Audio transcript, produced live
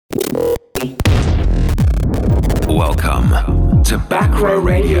Welcome to Back Row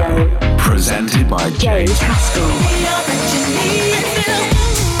Radio, presented by James Haskell.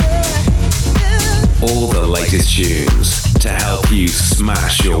 All the latest tunes to help you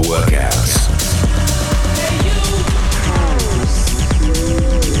smash your workouts.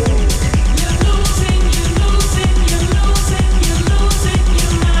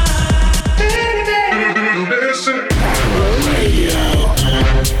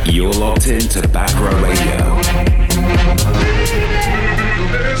 You're locked into Back Row Radio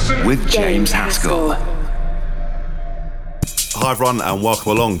with James Haskell. Hi everyone and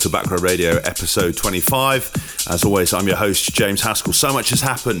welcome along to Back Row Radio episode 25. As always, I'm your host James Haskell. So much has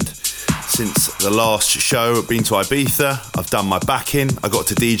happened since the last show. I've been to Ibiza, I've done my backing, I got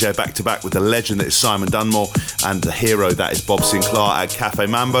to DJ back to back with the legend that is Simon Dunmore and the hero that is Bob Sinclair at Cafe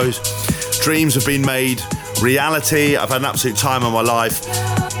Mambo's. Dreams have been made reality. I've had an absolute time of my life.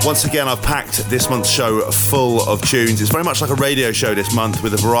 Once again, I've packed this month's show full of tunes. It's very much like a radio show this month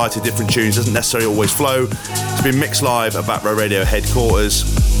with a variety of different tunes. Doesn't necessarily always flow. It's been mixed live at Back Row Radio headquarters.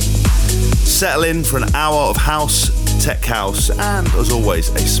 Settle in for an hour of house, tech house, and as always,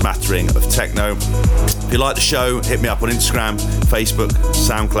 a smattering of techno. If you like the show, hit me up on Instagram, Facebook,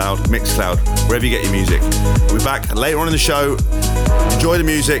 SoundCloud, Mixcloud, wherever you get your music. We'll be back later on in the show. Enjoy the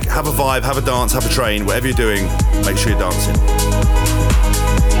music, have a vibe, have a dance, have a train, whatever you're doing, make sure you're dancing.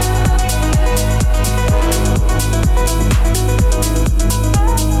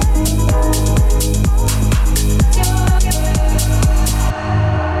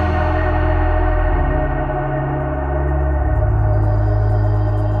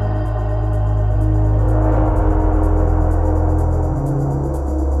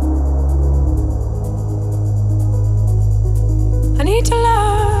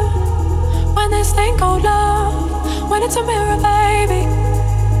 It's a mirror, baby.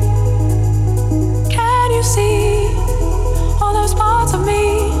 Can you see all those parts of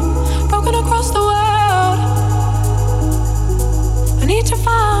me broken across the world? I need to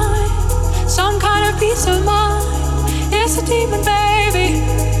find some kind of peace of mind. It's a demon, baby.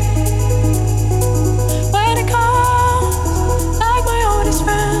 When it comes like my oldest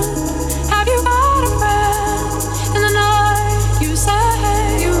friend, have you got a friend? In the night you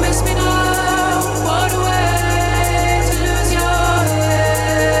say you miss me now. What a way.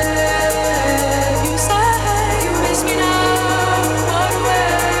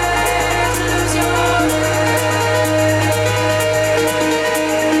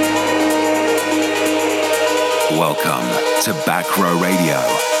 Welcome to Back Row Radio,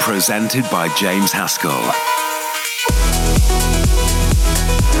 presented by James Haskell.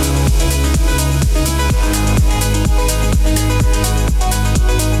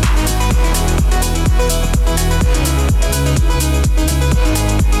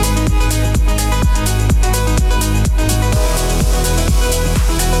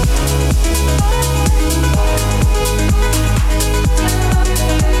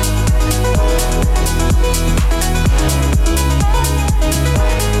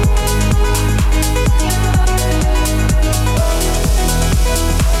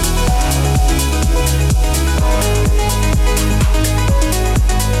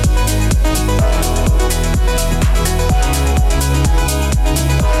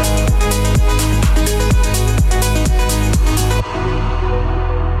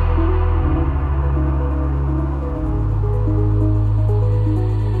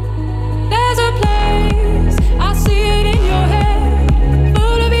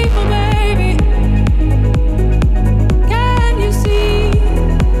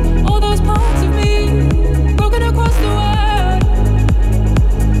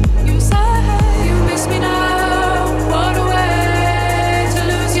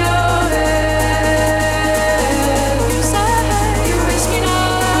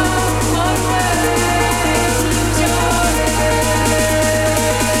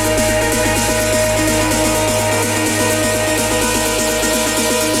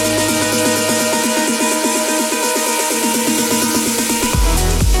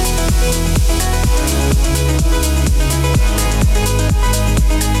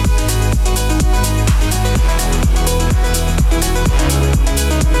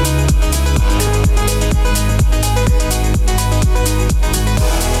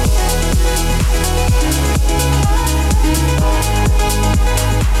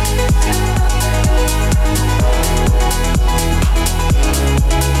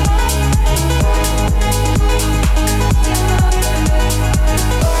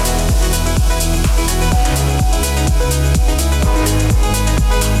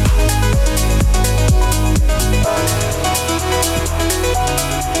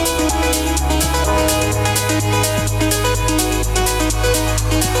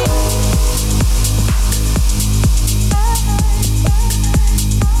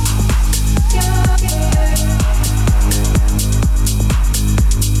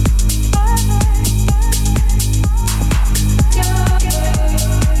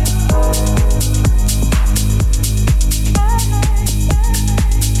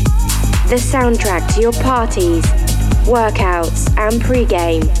 the soundtrack to your parties, workouts, and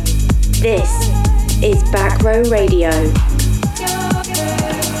pre-game. This is Back Row Radio.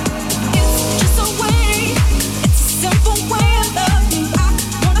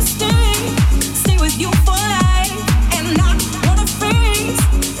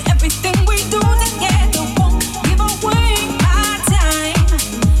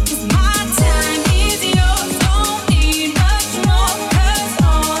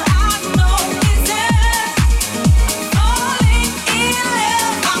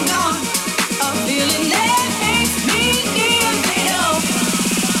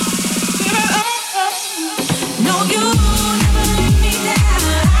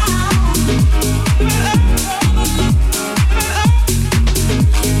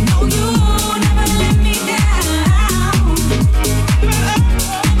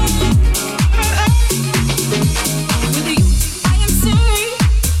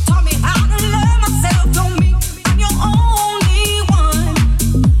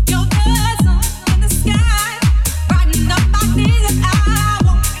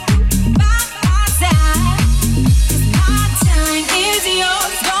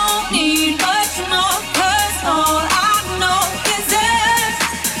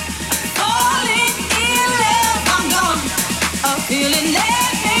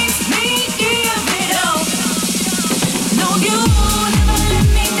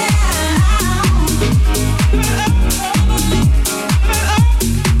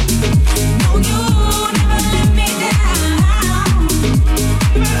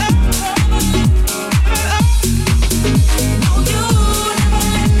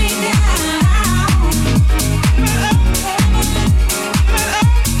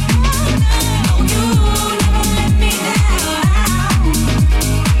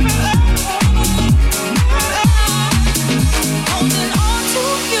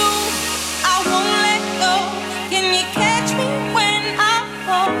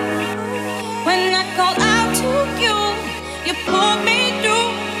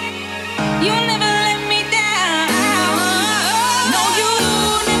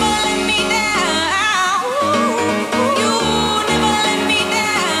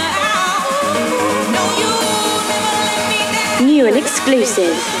 New and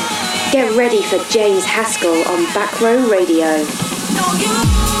exclusive. Get ready for James Haskell on Back Row Radio.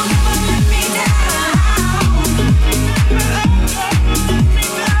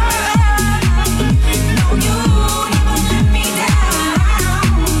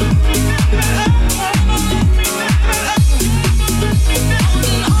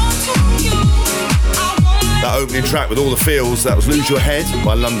 Opening track with all the feels, that was Lose Your Head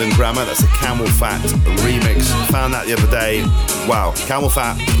by London Grammar. That's a Camel Fat remix. Found that the other day. Wow, Camel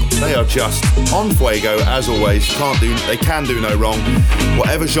Fat, they are just on fuego as always. They can do no wrong.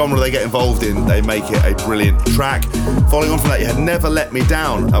 Whatever genre they get involved in, they make it a brilliant track. Following on from that, you had Never Let Me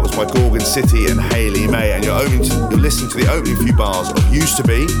Down. That was by Gorgon City and Hayley May, and you're listening to the opening few bars of Used to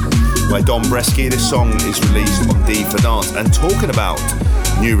Be by Don Bresky. This song is released on D for Dance. And talking about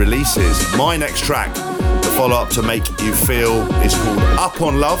new releases, my next track, the follow-up to Make You Feel, is called Up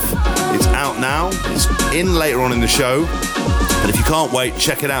on Love. It's out now. It's in later on in the show. But if you can't wait,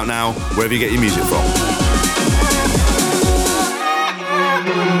 check it out now, wherever you get your music from.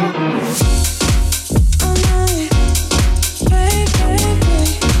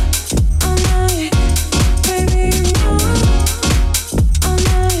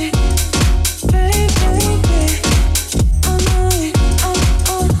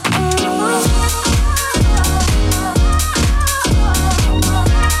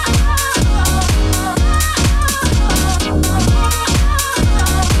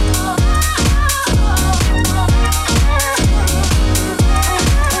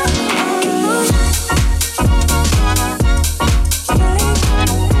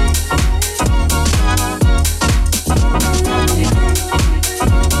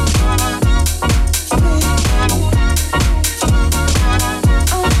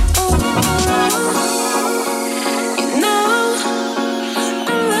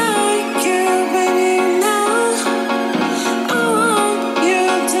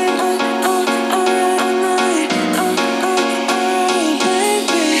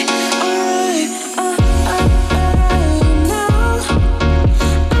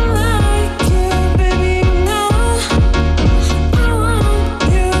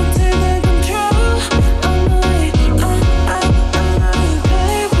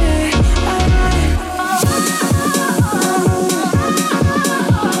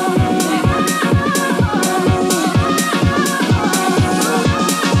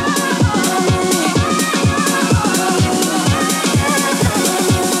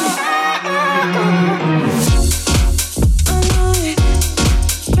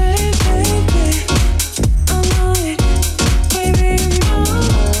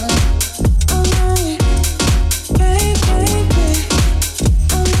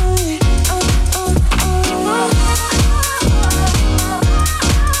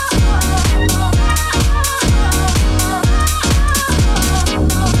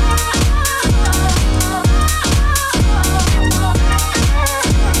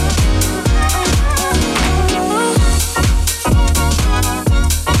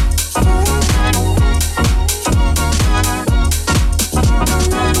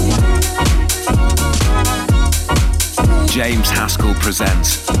 James Haskell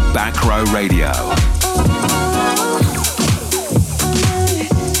presents Back Row Radio.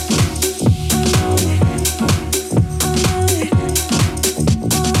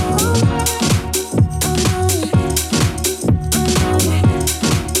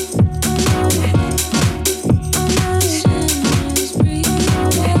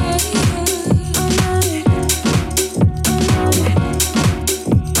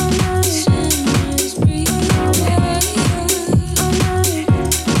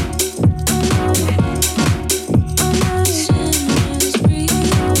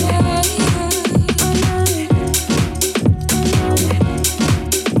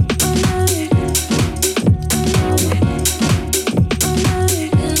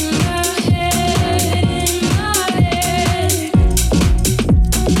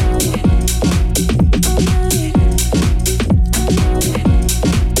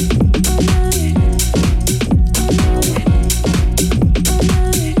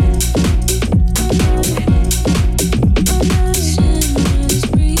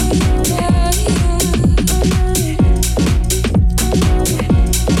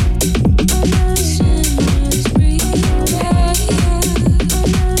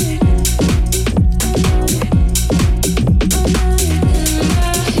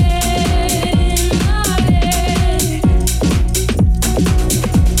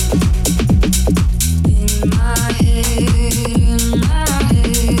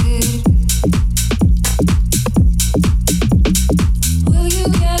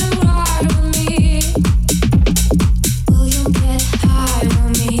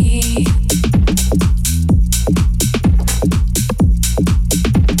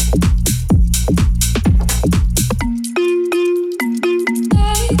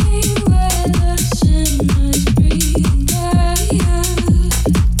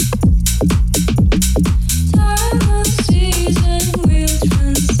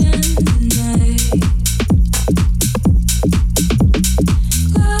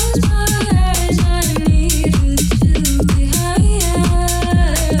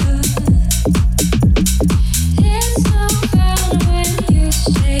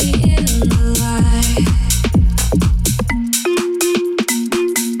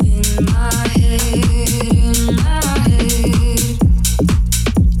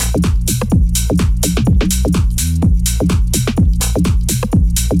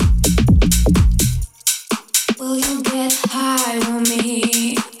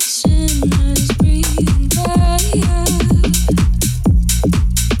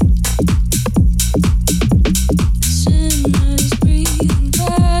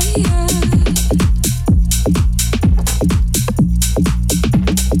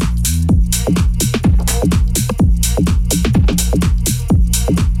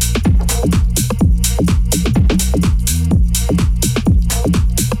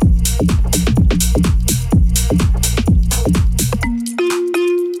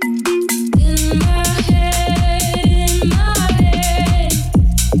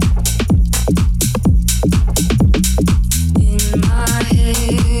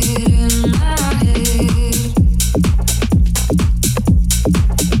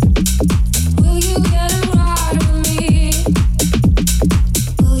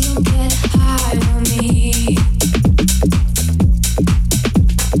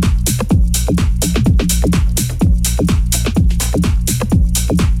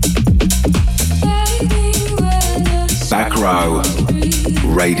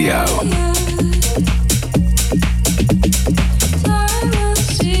 Radio.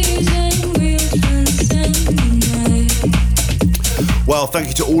 Well, thank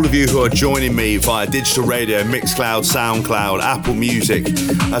you to all of you who are joining me via digital radio, Mixcloud, Soundcloud, Apple Music,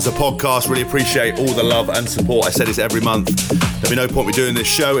 as a podcast. Really appreciate all the love and support. I say this every month. There'd be no point me doing this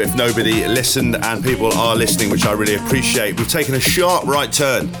show if nobody listened, and people are listening, which I really appreciate. We've taken a sharp right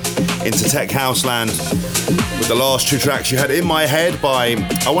turn into Tech House land with the last two tracks you had In My Head by,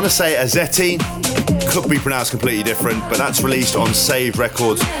 I want to say Azzetti, could be pronounced completely different, but that's released on Save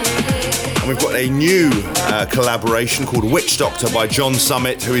Records. And we've got a new collaboration called Witch Doctor by John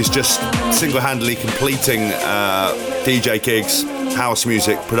Summit, who is just single-handedly completing DJ gigs, house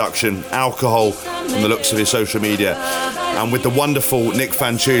music, production, alcohol, from the looks of his social media. And with the wonderful Nick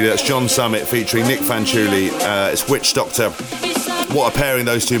Fanciulli, that's John Summit featuring Nick Fanciulli, it's Witch Doctor. What a pairing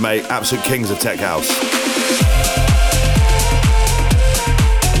those two make, absolute kings of tech house.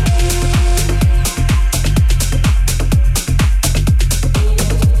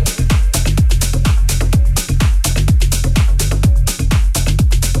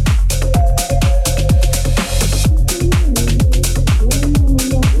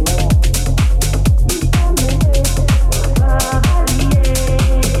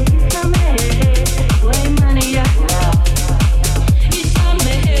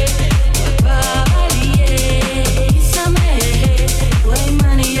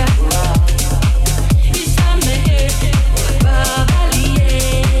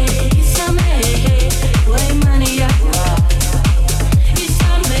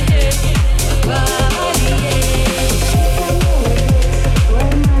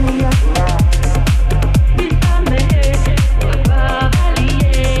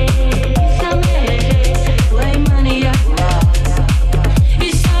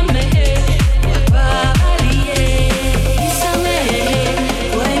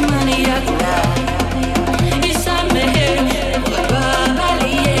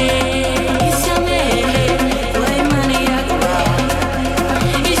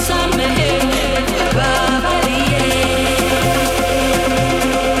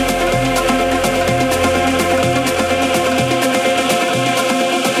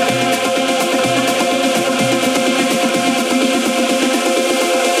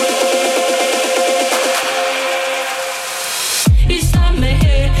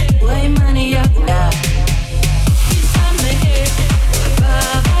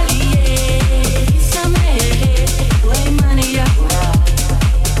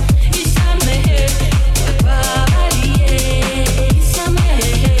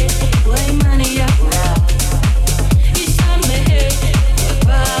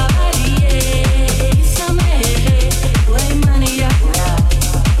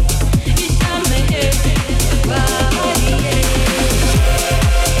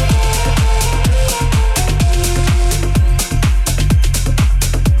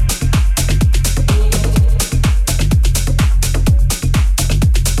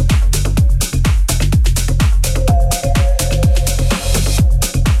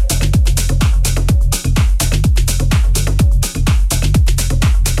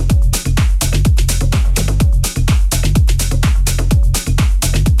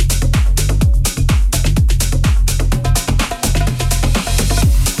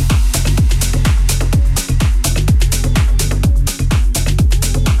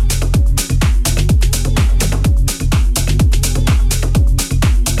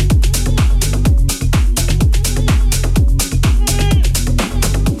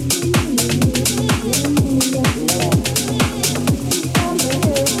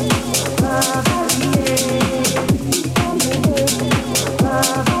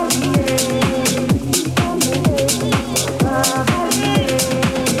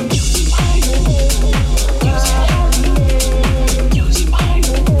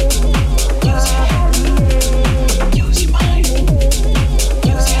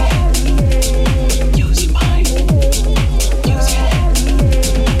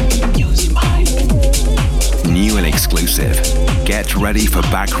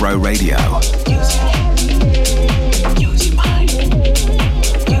 Back Row Radio.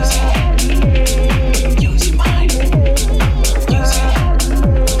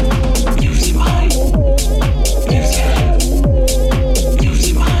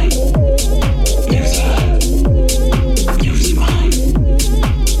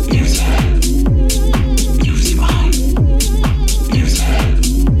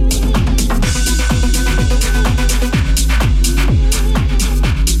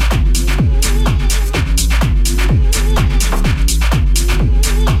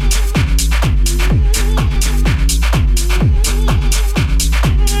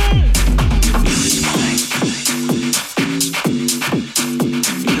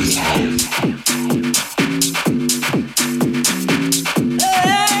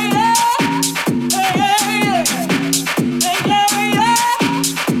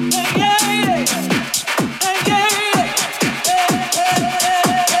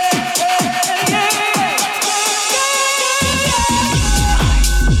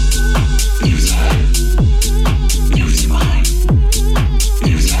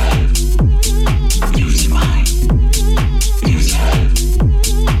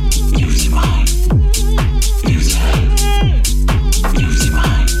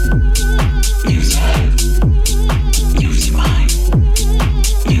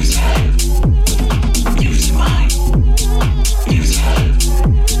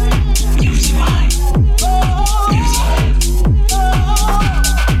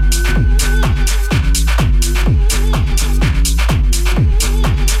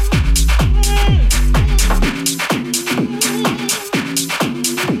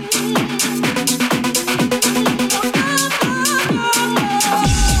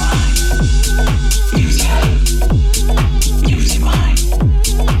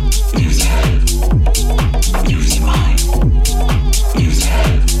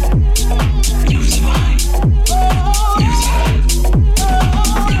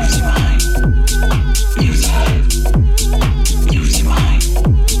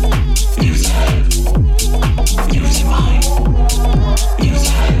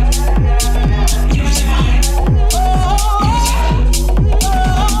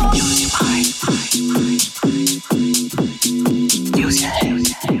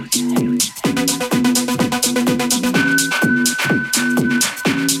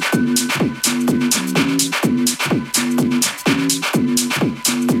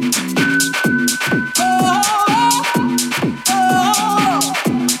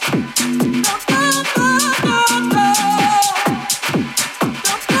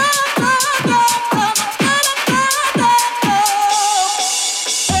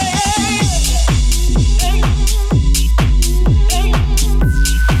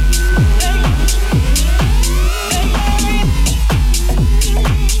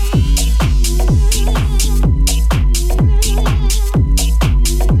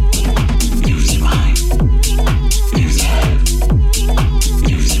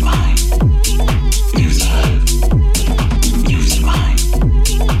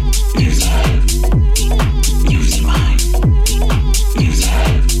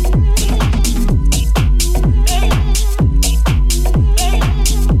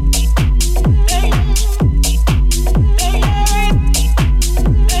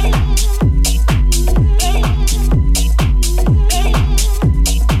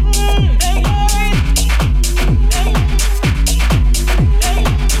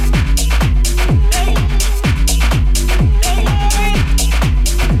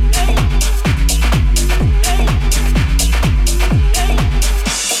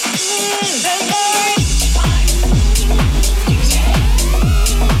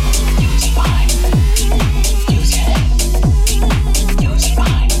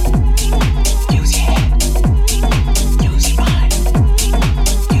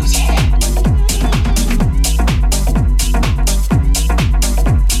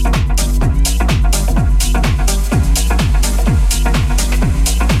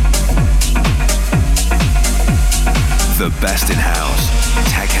 best in house,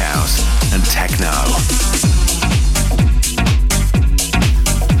 tech house, and techno.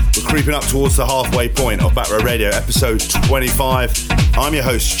 We're creeping up towards the halfway point of Back Row Radio, episode 25. I'm your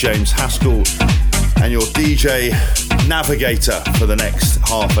host, James Haskell, and your DJ navigator for the next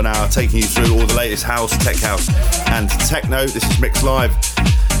half an hour, taking you through all the latest house, tech house, and techno. This is Mixed Live,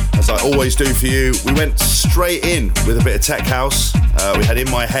 as I always do for you. We went straight in with a bit of tech house. We had In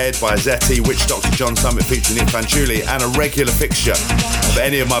My Head by Zetti, Witch Doctor John Summit featuring Nick Fanciulli, and a regular fixture of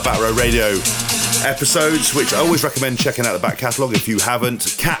any of my Back Row Radio episodes, which I always recommend checking out the back catalogue if you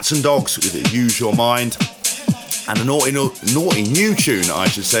haven't. Cats and Dogs with Use Your Mind, And a naughty new tune, I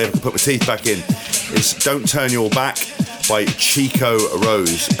should say, if I can put my teeth back in, is Don't Turn Your Back by Chico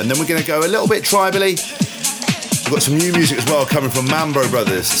Rose. And then we're going to go a little bit tribally. We've got some new music as well coming from Mambo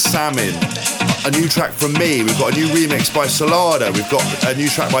Brothers, Samin, a new track from me. We've got a new remix by Solada. We've got a new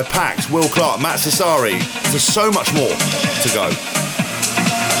track by Pax, Will Clark, Matt Sassari. There's so much more to go.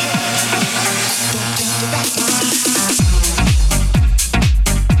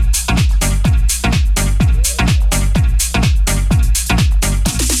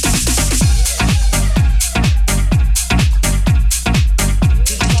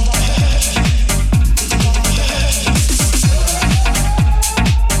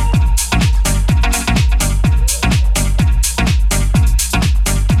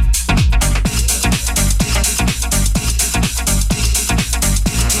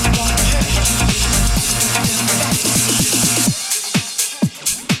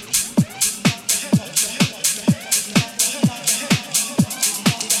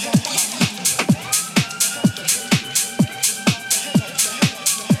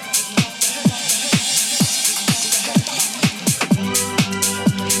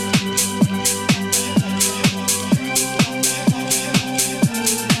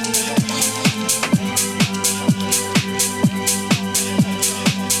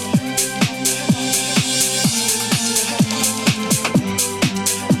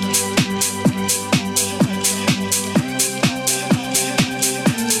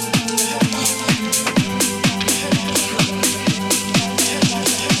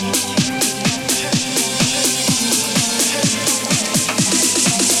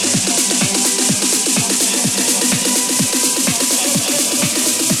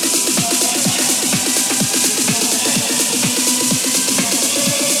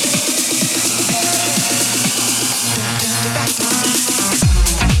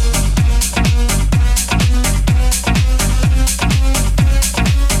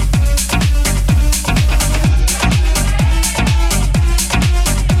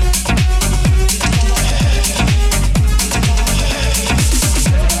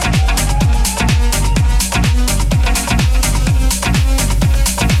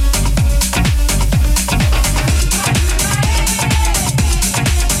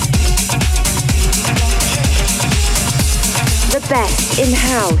 best in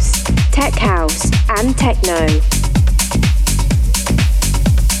house, tech house, and techno.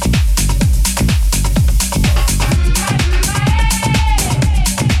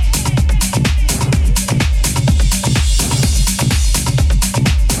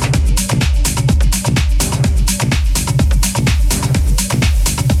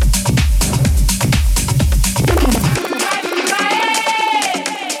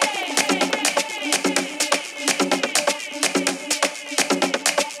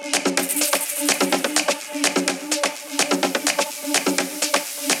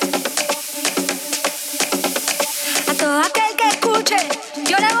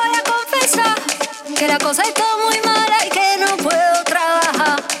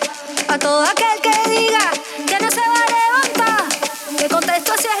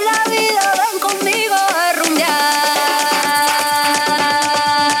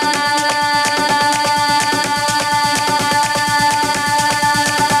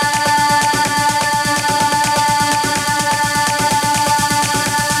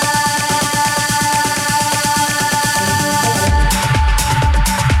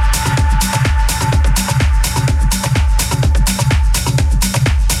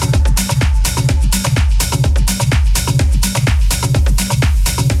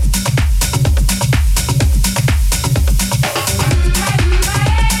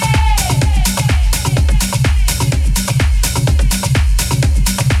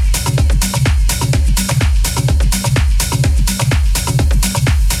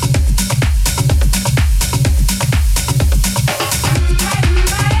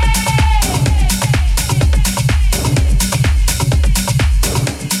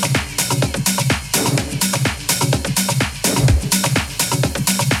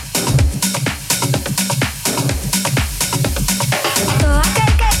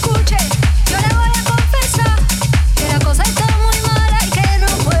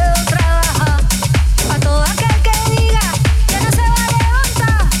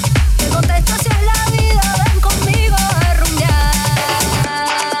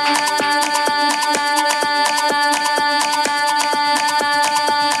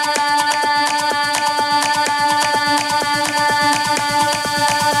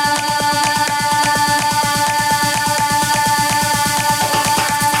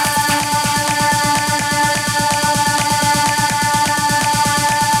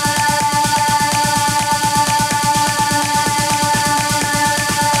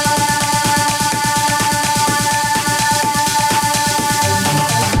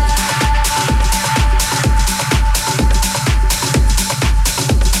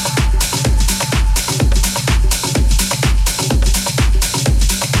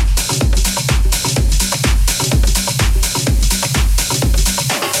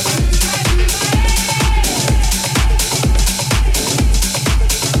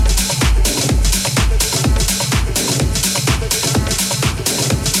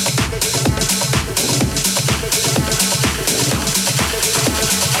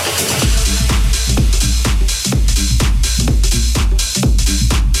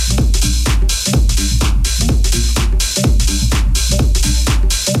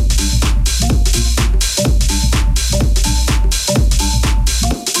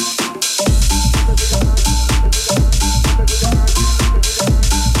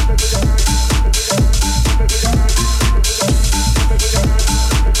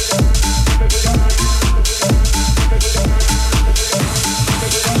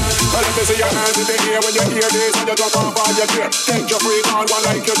 see your hands in the air when you hear this, and you drop off all your gear. Take your freak on one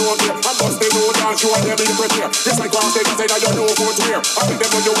like you don't care, and bust the load and show them in prepare. Just like cross they can say that you know foot here. I think them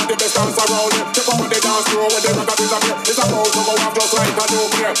know you want the best dance around here. Step up on the dance floor when they rock up with a beer. It's a road to go off just like a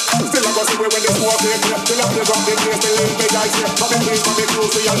nuclear. Still I go see when they smoke in here. Till up they drop the place, they leave me guys here. Come in please, come in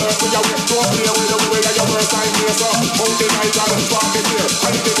close, we alert, we aware. Don't play with the way that your first time here, so hold the night and drop the fear.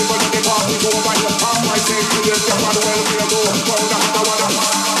 And if the people of the party go over here, I'm right saying to you, you're on the welfare, go. Round the hot one.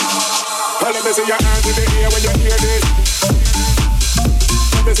 Well, let me see your hands in the air when you hear this.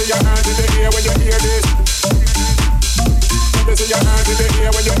 Let me see your hands in the air when you hear this. Let me see your hands in the air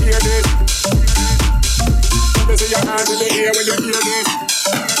when you hear this. Let me see your hands in the air when you hear this.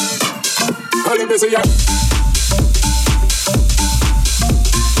 Well, let me see your.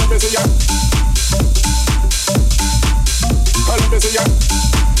 Let me see your. Well, let me see your.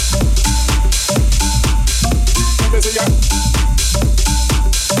 Let me see your.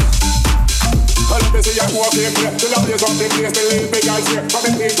 Let me see you walk in here. Till I blaze up the place, the little big guys here. Come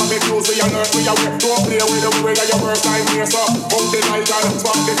in peace, come in close, we alert, we aware. Don't play with the way that your first time here, so hold the light and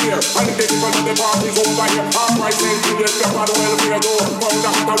spark the fear. And if the people of the party's over here, I'm right saying to you, you're on the welfare, go. Round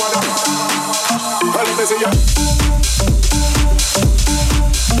the hot one. Well, let me see you.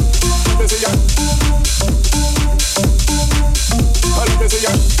 Let me see you. Well, let me see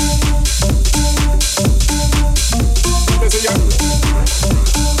you. Let me see you.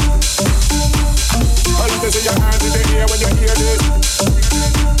 Let me see your hands in the air when you hear this.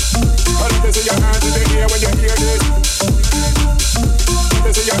 Let me see your hands in the air when you hear this. Let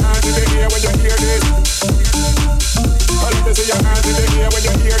me see your hands in the air when you hear this. Let me see your hands in the air when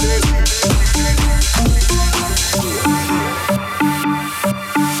you hear this.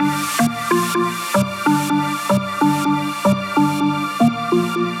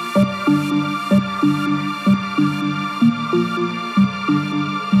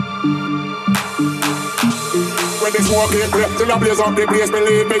 Smoke it clear, till I blaze up the place,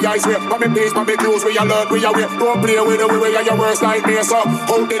 believe me, I swear. Come in peace, come in close, we alert, we aware. Don't play with the way of your worst nightmare, so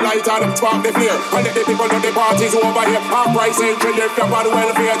hold the light and spark the flare. And let the people know the party's over here. Half price entry, if you're on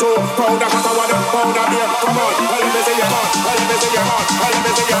welfare too. Pound a hot water, pound a beer, come on. Let me see your heart, let me see your heart, let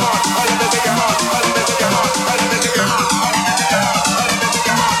me see your heart, let me see your heart, let me see your heart, let me see your heart.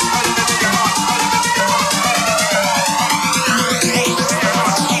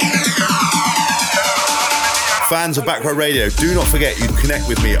 Fans of Back Row Radio, do not forget you can connect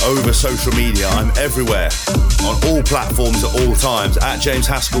with me over social media. I'm everywhere, on all platforms at all times, at James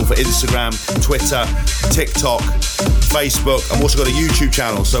Haskell for Instagram, Twitter, TikTok, Facebook. I've also got a YouTube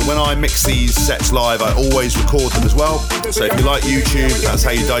channel, so when I mix these sets live, I always record them as well. So if you like YouTube, that's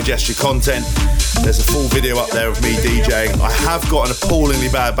how you digest your content. There's a full video up there of me DJing. I have got an appallingly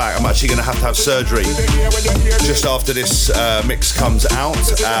bad back. I'm actually going to have surgery just after this mix comes out.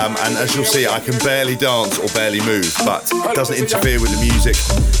 And as you'll see, I can barely dance or barely move, but it doesn't interfere with the music.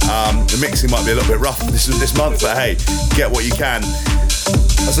 The mixing might be a little bit rough this month, but hey, get what you can.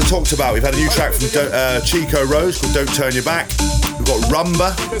 As I talked about, we've had a new track from Chico Rose called Don't Turn Your Back. We've got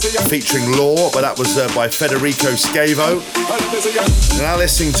Rumba featuring Law, but that was by Federico Scavo. We're now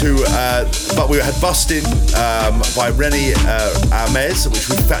listening to, but we had Bustin' by Rennie Amez, which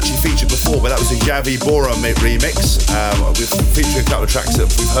we've actually featured before, but that was a Javi Bora remix. We've featured a couple of tracks that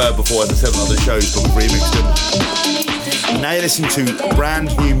we've heard before, as I said on other shows, but we've remixed them. Now you're listening to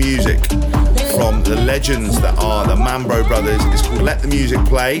brand new music from the legends that are the Mambo Brothers. It's called Let the Music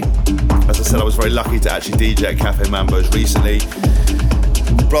Play. As I said, I was very lucky to actually DJ at Cafe Mambo's recently.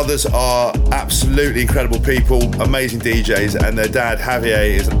 The brothers are absolutely incredible people, amazing DJs, and their dad Javier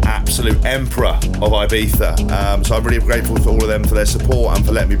is an absolute emperor of Ibiza. So I'm really grateful to all of them for their support and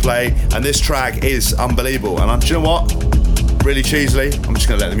for letting me play. And this track is unbelievable. And do you know what? Really cheesily, I'm just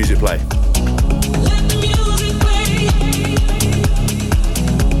going to let the music play.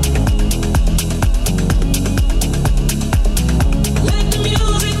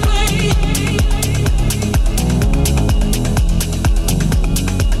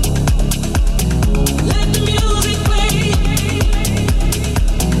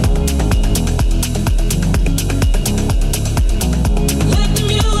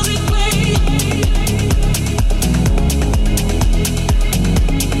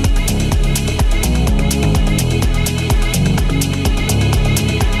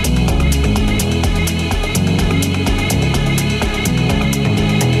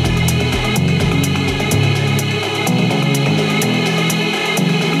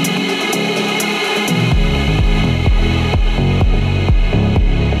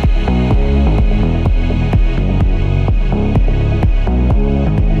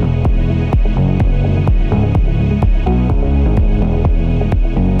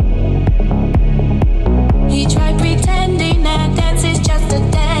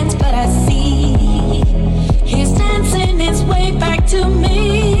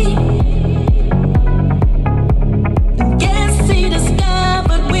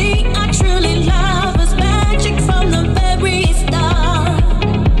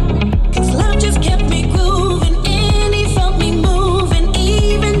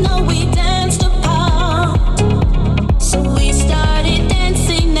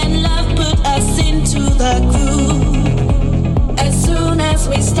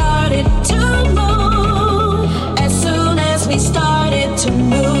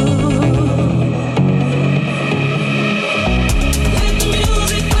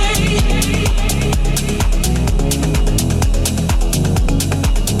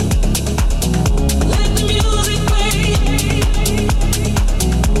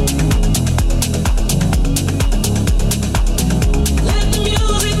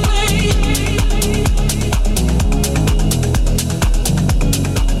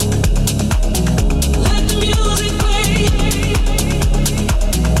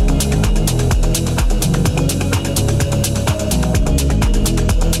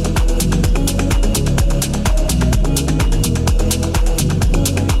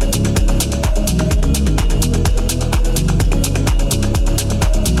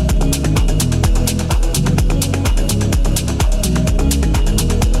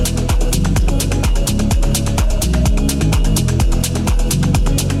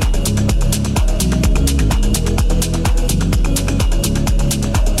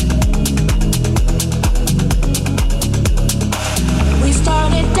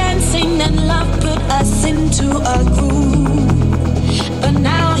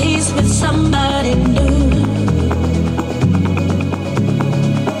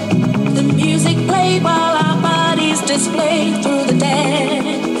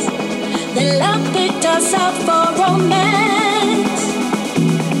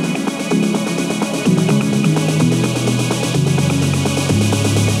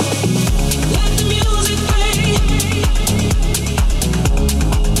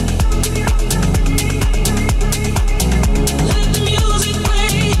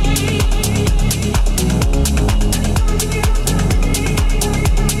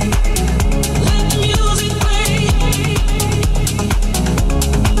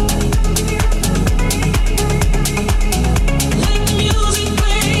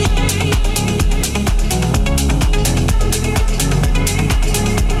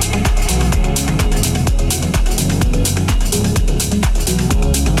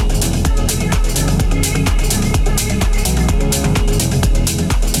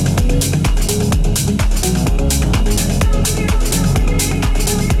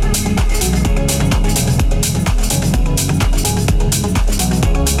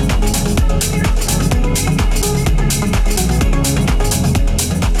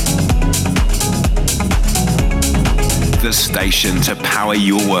 motivation to power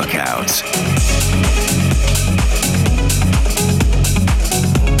your workouts.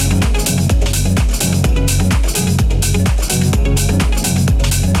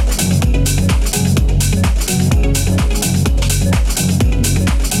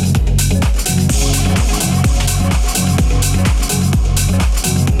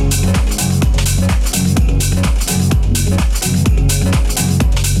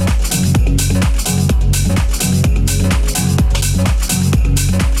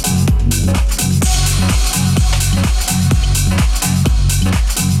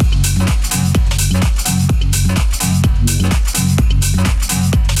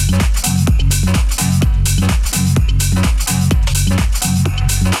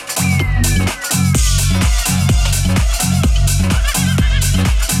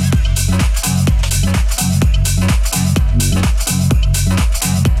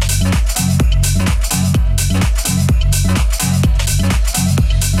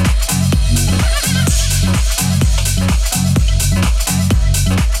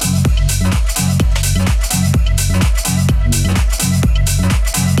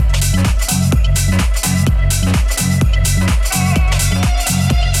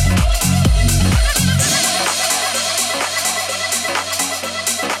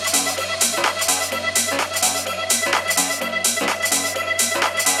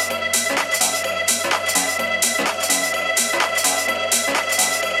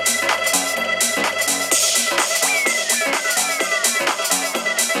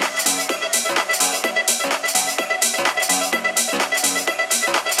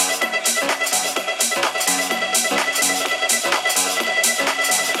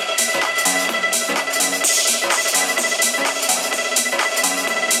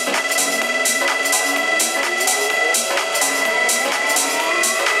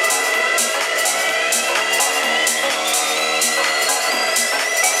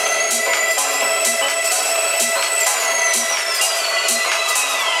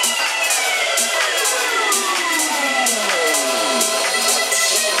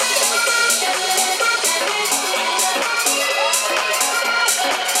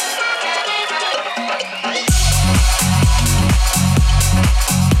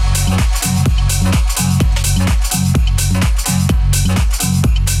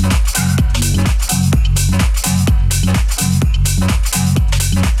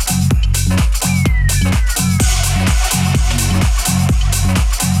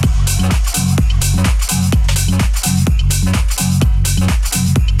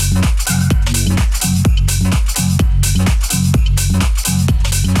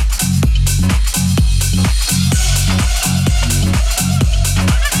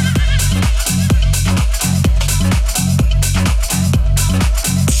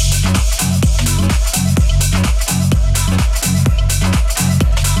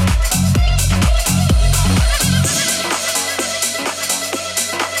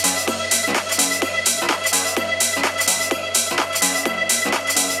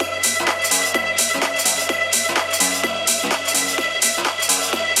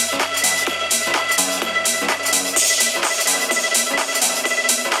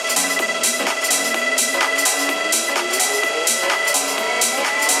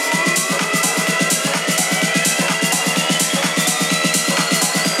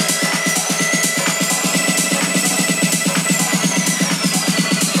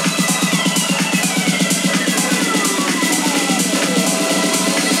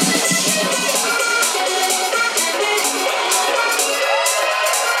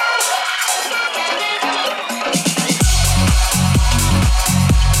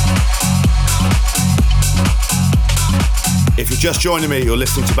 Just joining me, you're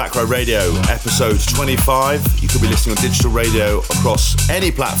listening to Back Row Radio, episode 25. You could be listening on digital radio across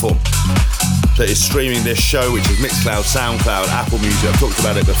any platform that is streaming this show, which is Mixcloud, Soundcloud, Apple Music. I've talked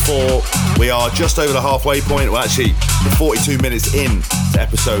about it before. We are just over the halfway point. Well, actually, we're 42 minutes in to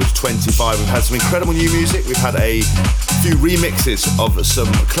episode 25. We've had some incredible new music. We've had a few remixes of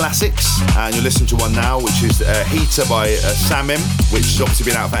some classics, and you're listening to one now, which is Heater by Samim, which has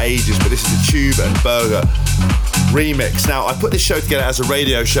obviously been out for ages, but this is the Tube and Burger remix. Now, I put this show together as a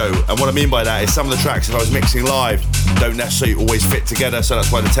radio show, and what I mean by that is some of the tracks, if I was mixing live, don't necessarily always fit together, so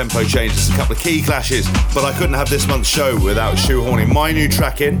that's why the tempo changes, a couple of key clashes, but I couldn't have this month's show without shoehorning my new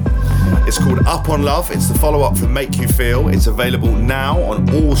track in. It's called Up on Love. It's the follow-up for Make You Feel. It's available now on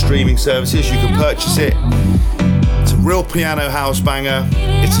all streaming services. You can purchase it. It's a real piano house banger.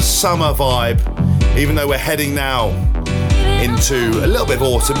 It's a summer vibe, even though we're heading now into a little bit of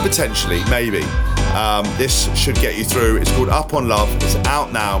autumn, potentially, maybe. This should get you through. It's called Up on Love. It's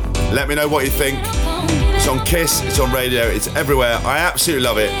out now. Let me know what you think. It's on Kiss, it's on radio, it's everywhere. I absolutely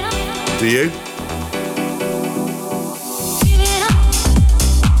love it. Do you?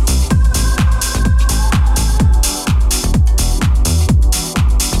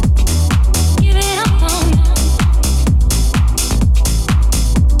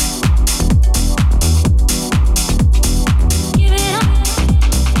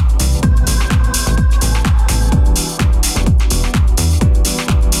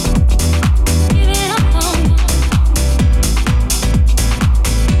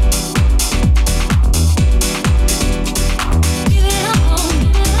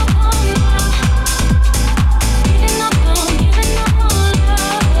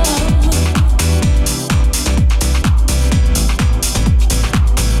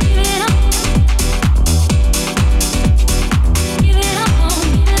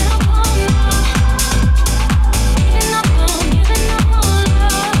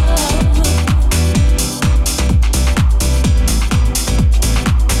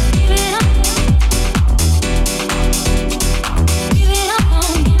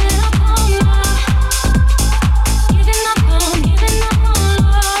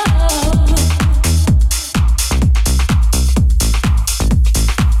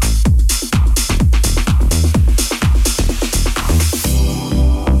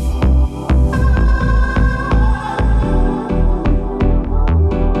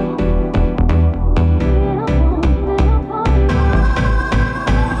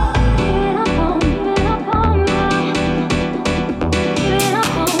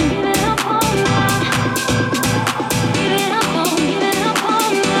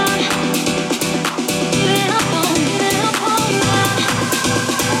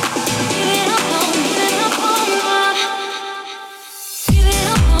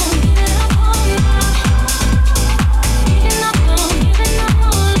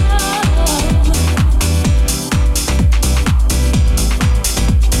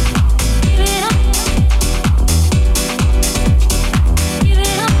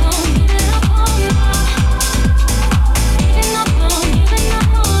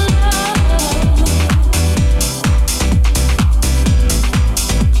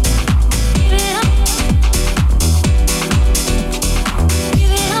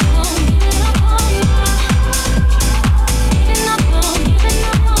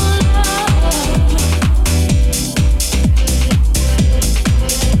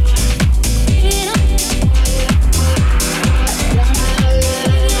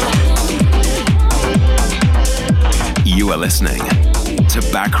 Listening to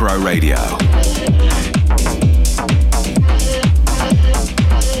Back Row Radio.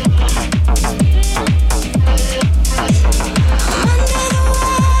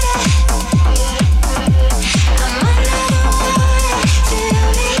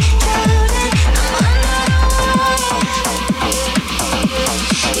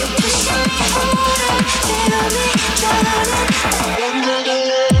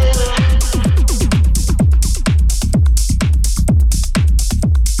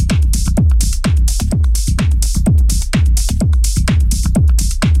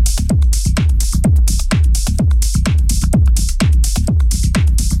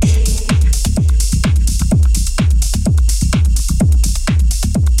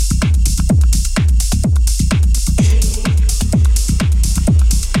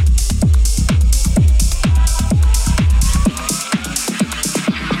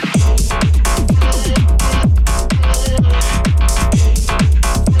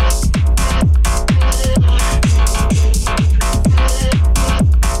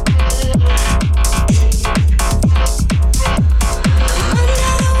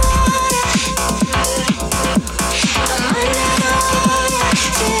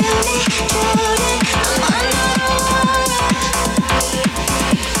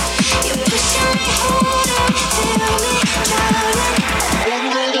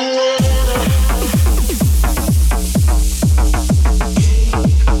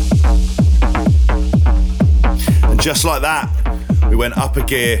 Just like that, we went up a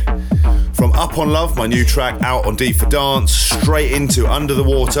gear from Up on Love, my new track, out on D for Dance, straight into Under the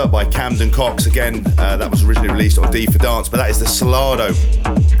Water by Camden Cox. Again, that was originally released on D for Dance, but that is the Salado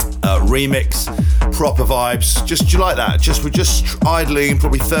remix, proper vibes. Just, you like that? We're just idling,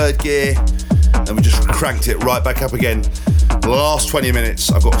 probably third gear, and we just cranked it right back up again. The last 20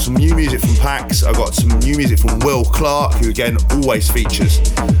 minutes, I've got some new music from Pax, I've got some new music from Will Clark, who again always features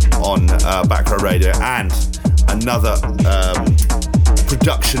on Back Row Radio, and another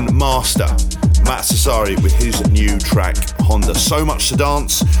production master Matt Sassari with his new track, Honda. So much to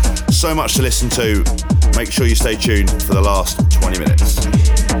dance, so much to listen to. Make sure you stay tuned for the last 20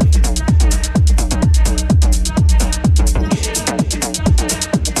 minutes.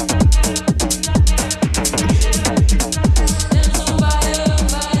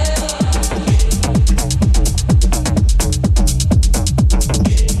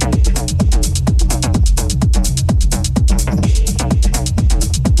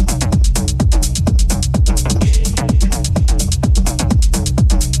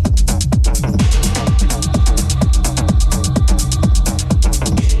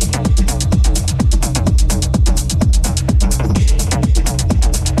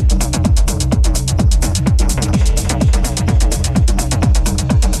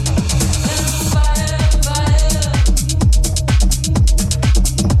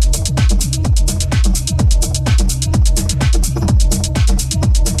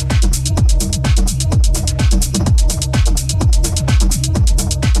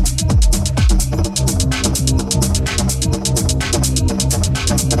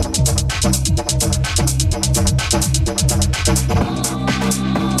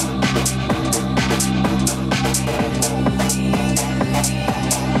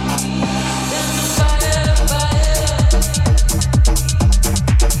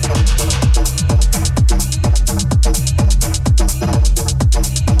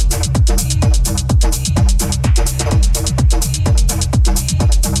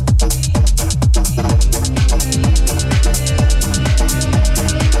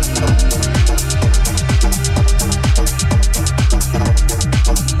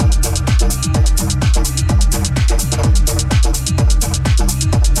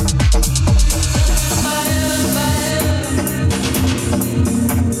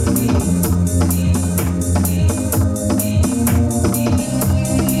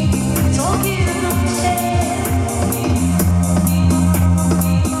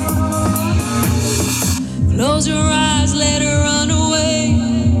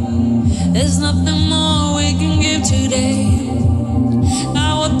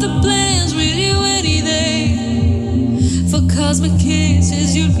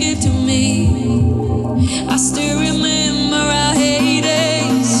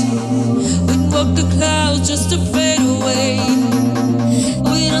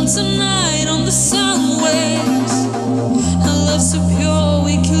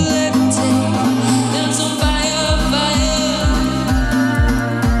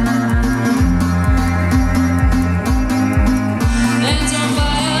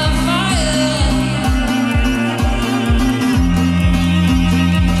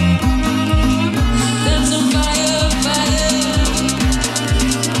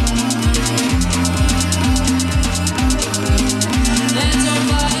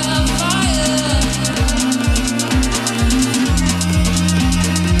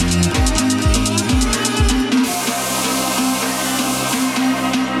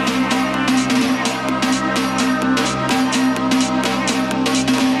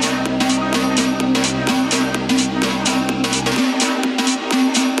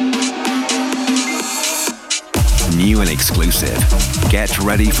 Get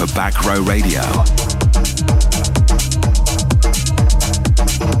ready for Back Row Radio.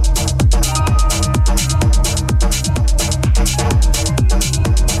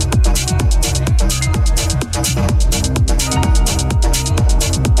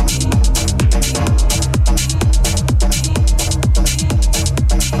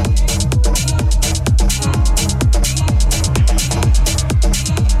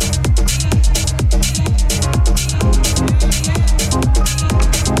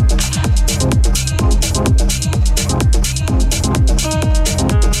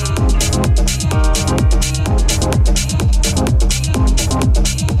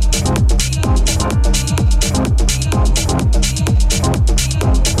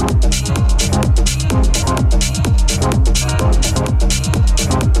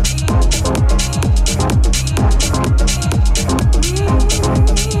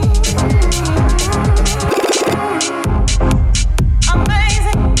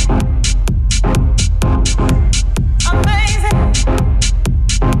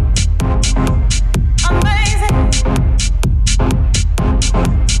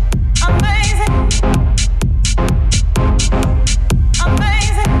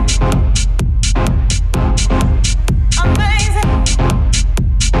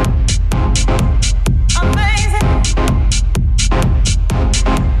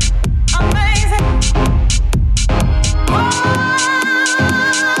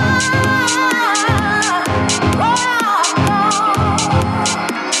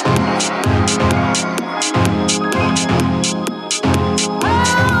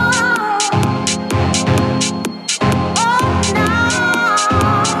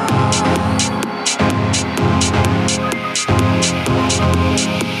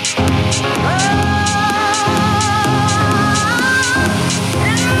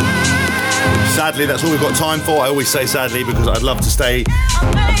 sadly, that's all we've got time for. I always say sadly because I'd love to stay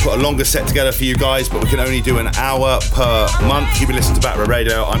and put a longer set together for you guys, but we can only do an hour per month. You've been listening to Back Row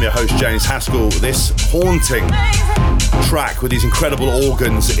Radio. I'm your host, James Haskell. This haunting track with these incredible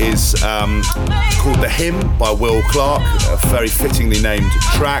organs is called The Hymn by Will Clark, a very fittingly named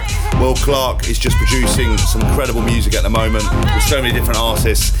track. Will Clark is just producing some incredible music at the moment with so many different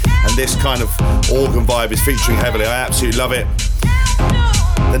artists, and this kind of organ vibe is featuring heavily. I absolutely love it.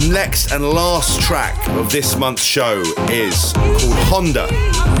 The next and last track of this month's show is called Honda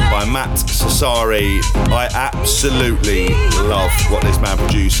by Matt Sassari. I absolutely love what this man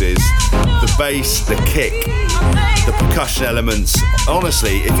produces. The bass, the kick, the percussion elements.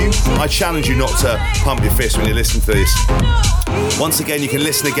 Honestly, I challenge you not to pump your fist when you listen to this. Once again, you can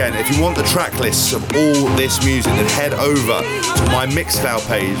listen again. If you want the track lists of all this music, then head over to my Mixcloud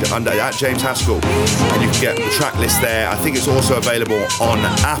page under at James Haskell, and you can get the track list there. I think it's also available on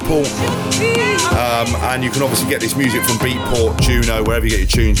Apple, and you can obviously get this music from Beatport, Juno, wherever you get your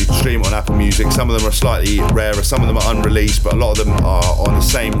tunes. You can stream it on Apple Music. Some of them are slightly rarer, some of them are unreleased, but a lot of them are on the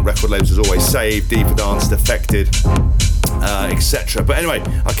same record labels as always: Saved, D for Dance, Defected, etc. But anyway,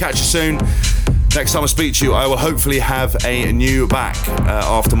 I'll catch you soon. Next time I speak to you, I will hopefully have a new back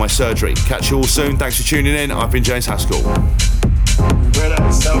after my surgery. Catch you all soon. Thanks for tuning in. I've been James Haskell.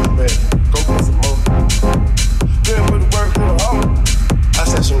 I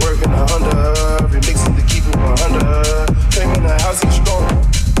said some work in the Honda, remixing to keep it 100. Came in the house and strong.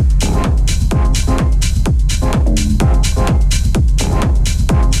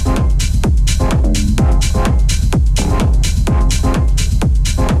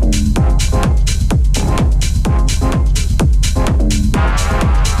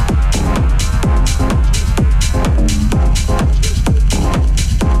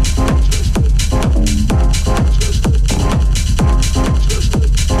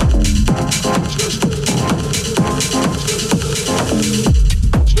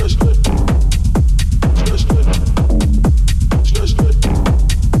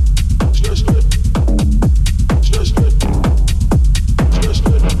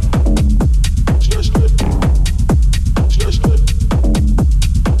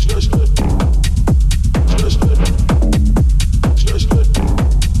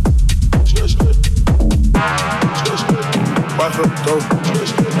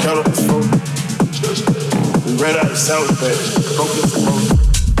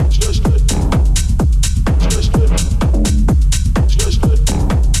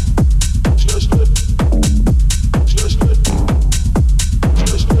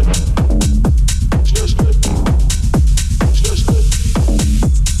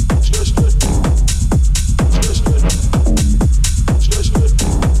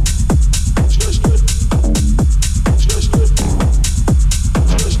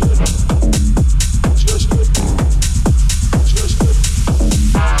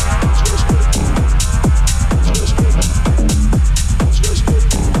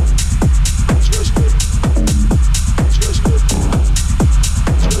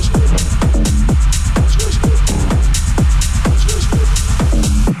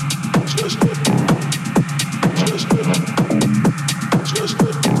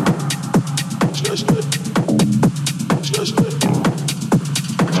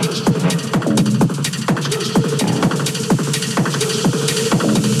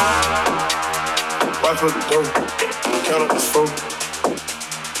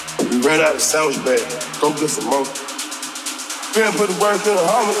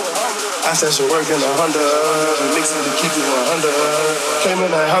 I said some work in the Honda, mixing to keep it 100. Came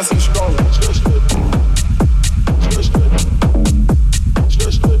in the house and strong.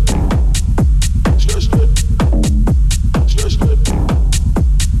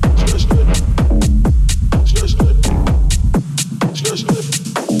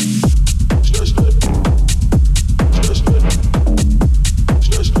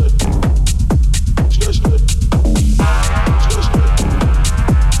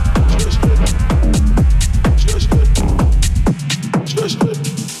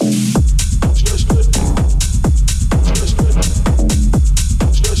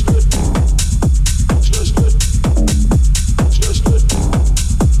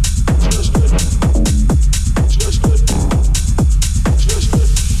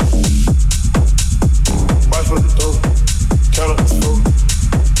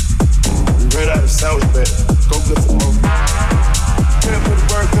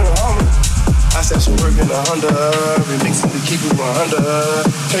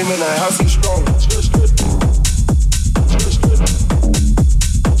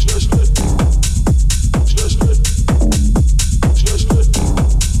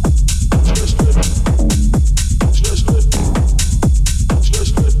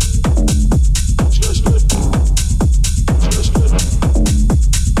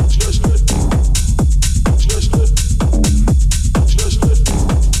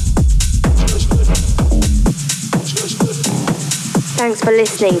 Thanks for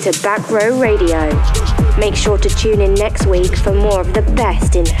listening to Back Row Radio. Make sure to tune in next week for more of the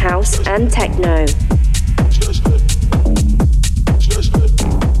best in house and techno.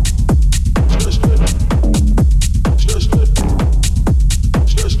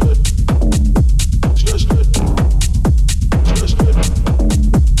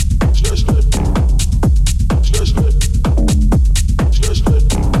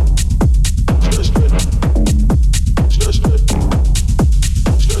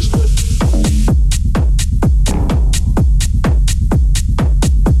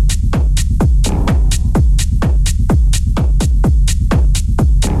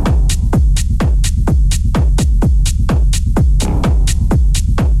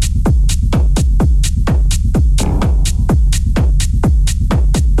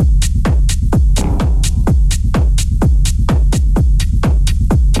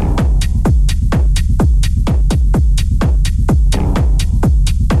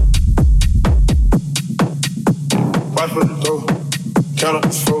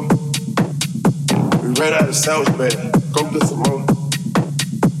 Sandwich bag, go get some more.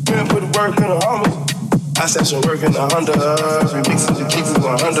 Man, put the work in the Hummers. I said some work in the Honda. Remixing the kicks in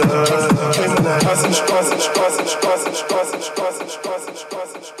my Honda. Came in the house and